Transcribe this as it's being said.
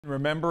In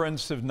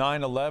remembrance of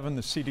 9/11,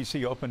 the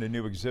CDC opened a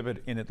new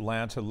exhibit in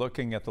Atlanta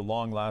looking at the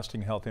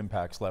long-lasting health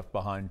impacts left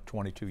behind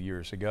 22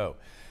 years ago.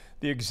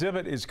 The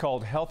exhibit is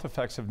called Health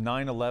Effects of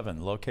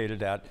 9/11,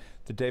 located at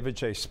the David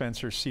J.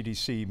 Spencer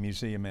CDC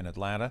Museum in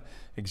Atlanta,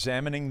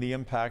 examining the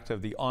impact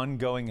of the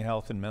ongoing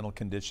health and mental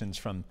conditions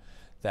from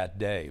that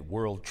day.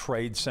 World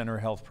Trade Center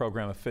Health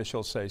Program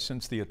officials say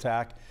since the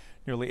attack,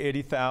 nearly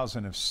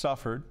 80,000 have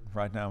suffered.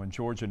 Right now in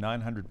Georgia,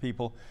 900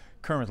 people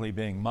currently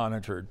being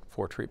monitored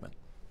for treatment.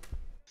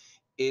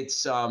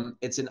 It's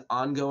an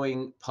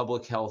ongoing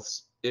public health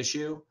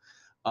issue.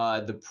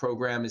 The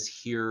program is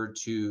here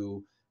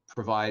to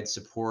provide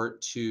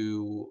support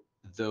to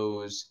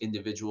those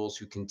individuals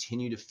who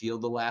continue to feel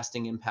the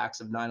lasting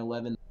impacts of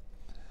 9/11.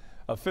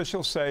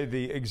 Officials say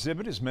the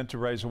exhibit is meant to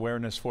raise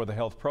awareness for the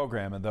health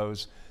program and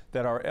those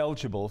that are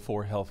eligible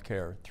for health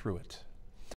care through it.